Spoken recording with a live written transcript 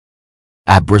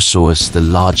Abrosaurus, the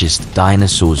largest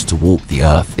dinosaurs to walk the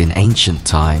earth in ancient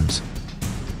times.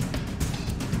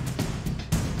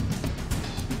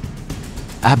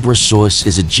 Abrosaurus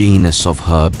is a genus of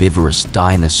herbivorous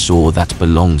dinosaur that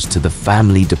belongs to the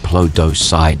family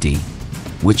Diplodocidae,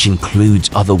 which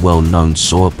includes other well-known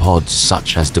sauropods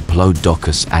such as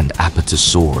Diplodocus and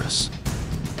Apatosaurus.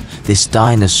 This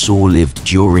dinosaur lived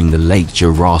during the Late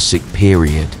Jurassic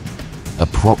period,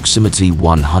 approximately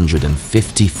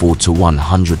 154 to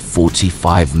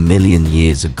 145 million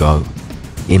years ago,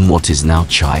 in what is now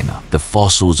China. The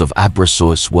fossils of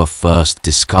Abrosaurus were first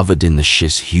discovered in the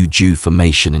Shishugou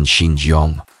Formation in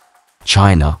Xinjiang,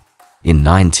 China, in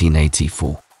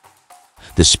 1984.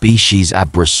 The species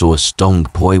Abrosaurus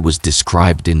dongpoi was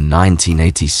described in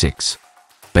 1986,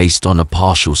 based on a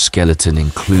partial skeleton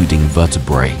including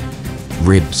vertebrae,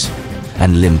 ribs,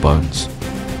 and limb bones.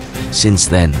 Since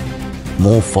then,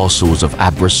 more fossils of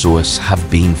Abrosaurus have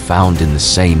been found in the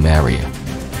same area,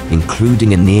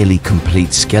 including a nearly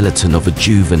complete skeleton of a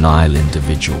juvenile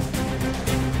individual.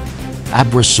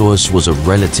 Abrosaurus was a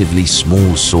relatively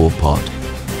small sauropod,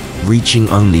 reaching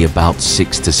only about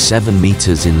 6 to 7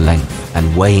 meters in length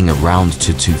and weighing around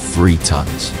 2 to 3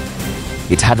 tons.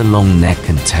 It had a long neck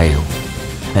and tail,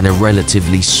 and a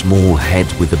relatively small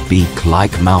head with a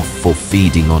beak-like mouth for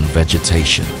feeding on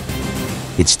vegetation.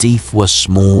 Its teeth were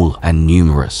small and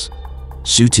numerous,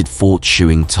 suited for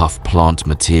chewing tough plant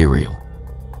material.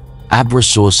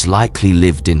 Abrosaurus likely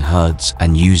lived in herds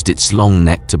and used its long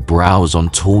neck to browse on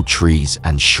tall trees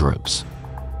and shrubs.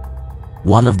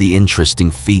 One of the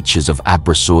interesting features of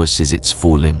Abrosaurus is its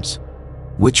forelimbs,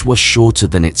 which were shorter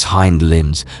than its hind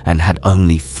limbs and had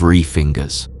only 3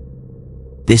 fingers.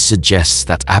 This suggests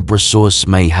that Abrosaurus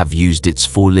may have used its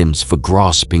forelimbs for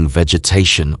grasping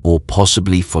vegetation or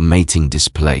possibly for mating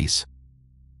displays.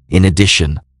 In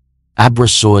addition,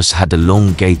 Abrosaurus had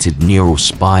elongated neural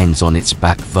spines on its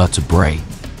back vertebrae,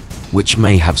 which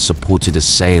may have supported a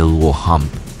sail or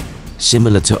hump,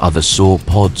 similar to other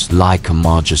sauropods like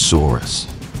Abrosaurus.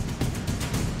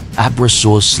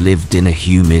 Abrosaurus lived in a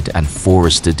humid and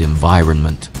forested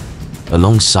environment,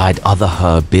 alongside other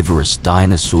herbivorous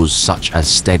dinosaurs such as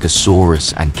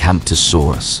Stegosaurus and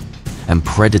Camptosaurus, and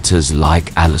predators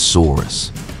like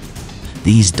Allosaurus.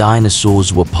 These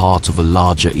dinosaurs were part of a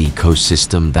larger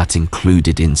ecosystem that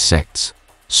included insects,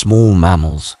 small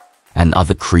mammals, and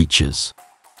other creatures.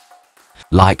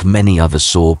 Like many other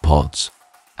sauropods,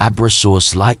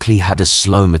 Abrosaurus likely had a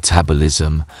slow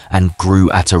metabolism and grew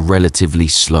at a relatively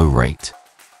slow rate.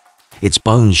 Its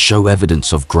bones show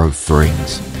evidence of growth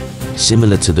rings,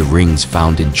 similar to the rings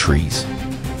found in trees,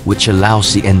 which allow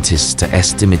scientists to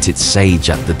estimate its age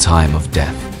at the time of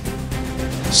death.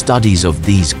 Studies of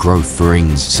these growth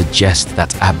rings suggest that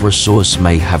Abrosaurus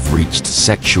may have reached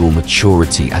sexual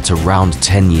maturity at around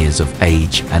 10 years of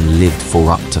age and lived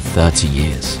for up to 30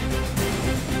 years.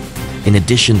 In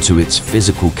addition to its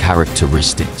physical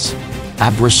characteristics,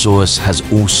 Abrosaurus has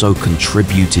also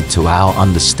contributed to our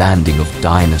understanding of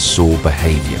dinosaur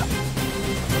behavior.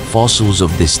 Fossils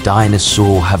of this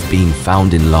dinosaur have been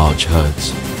found in large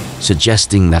herds,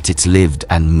 suggesting that it lived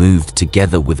and moved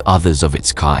together with others of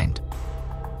its kind.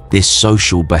 This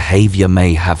social behavior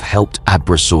may have helped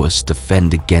Abrosaurus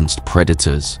defend against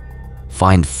predators,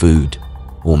 find food,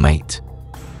 or mate.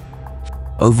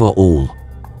 Overall,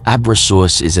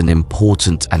 Abrosaurus is an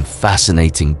important and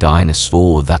fascinating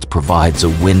dinosaur that provides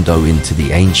a window into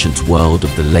the ancient world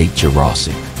of the Late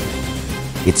Jurassic.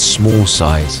 Its small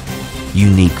size,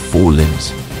 unique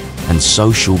forelimbs, and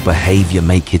social behavior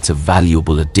make it a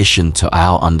valuable addition to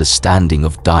our understanding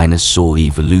of dinosaur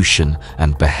evolution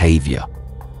and behavior.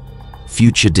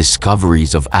 Future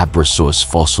discoveries of Abrosaurus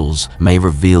fossils may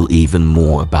reveal even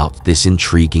more about this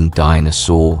intriguing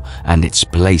dinosaur and its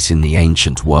place in the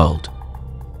ancient world.